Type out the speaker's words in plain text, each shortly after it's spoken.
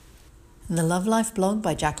The Love Life blog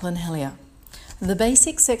by Jacqueline Hellier. The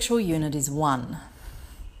basic sexual unit is one.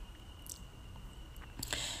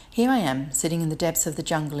 Here I am, sitting in the depths of the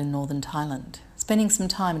jungle in northern Thailand, spending some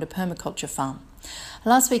time at a permaculture farm.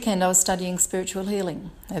 Last weekend I was studying spiritual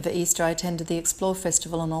healing. Over Easter I attended the Explore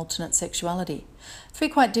Festival on alternate sexuality. 3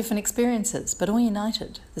 quite different experiences, but all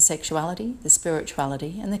united: the sexuality, the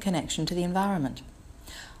spirituality, and the connection to the environment.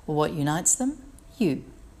 Well, what unites them? You.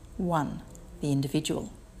 One. The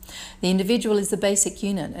individual. The individual is the basic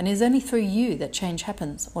unit, and it is only through you that change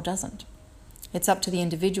happens or doesn't. It's up to the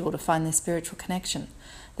individual to find their spiritual connection,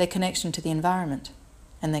 their connection to the environment,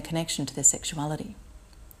 and their connection to their sexuality.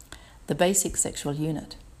 The basic sexual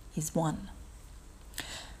unit is one.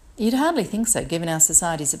 You'd hardly think so, given our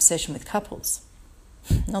society's obsession with couples.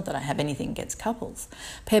 Not that I have anything against couples.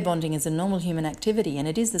 Pair bonding is a normal human activity, and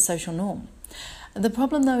it is the social norm. The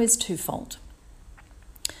problem, though, is twofold.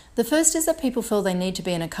 The first is that people feel they need to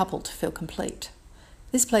be in a couple to feel complete.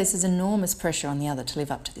 This places enormous pressure on the other to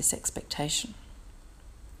live up to this expectation.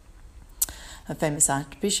 A famous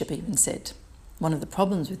archbishop even said, one of the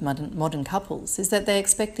problems with modern couples is that they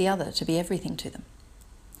expect the other to be everything to them.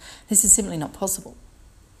 This is simply not possible,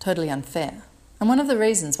 totally unfair, and one of the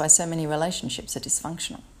reasons why so many relationships are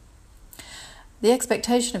dysfunctional. The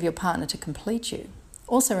expectation of your partner to complete you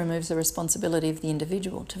also removes the responsibility of the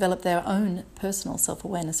individual to develop their own personal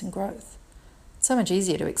self-awareness and growth. It's so much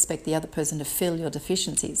easier to expect the other person to fill your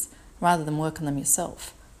deficiencies rather than work on them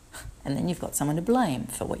yourself. And then you've got someone to blame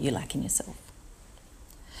for what you lack in yourself.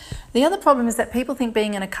 The other problem is that people think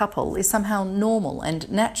being in a couple is somehow normal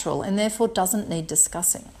and natural and therefore doesn't need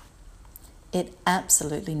discussing. It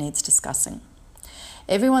absolutely needs discussing.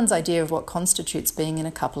 Everyone's idea of what constitutes being in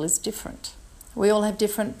a couple is different. We all have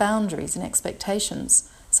different boundaries and expectations,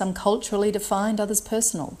 some culturally defined, others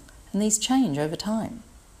personal, and these change over time.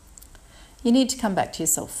 You need to come back to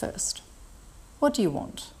yourself first. What do you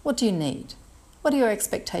want? What do you need? What are your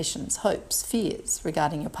expectations, hopes, fears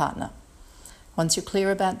regarding your partner? Once you're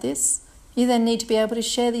clear about this, you then need to be able to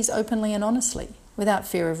share these openly and honestly, without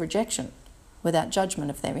fear of rejection, without judgment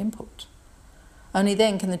of their input. Only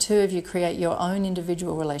then can the two of you create your own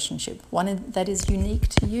individual relationship, one that is unique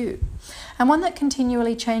to you, and one that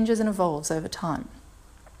continually changes and evolves over time.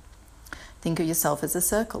 Think of yourself as a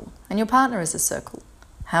circle, and your partner as a circle.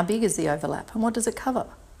 How big is the overlap, and what does it cover?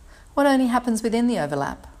 What only happens within the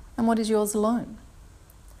overlap, and what is yours alone?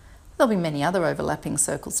 There'll be many other overlapping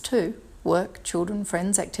circles too: work, children,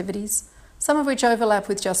 friends, activities, some of which overlap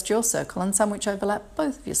with just your circle, and some which overlap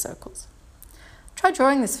both of your circles. Try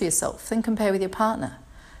drawing this for yourself, then compare with your partner.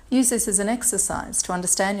 Use this as an exercise to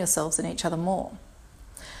understand yourselves and each other more.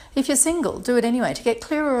 If you're single, do it anyway to get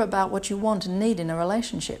clearer about what you want and need in a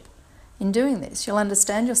relationship. In doing this, you'll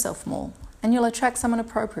understand yourself more and you'll attract someone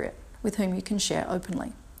appropriate with whom you can share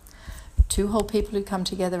openly. 2 whole people who come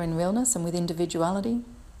together in realness and with individuality,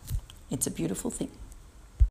 it's a beautiful thing.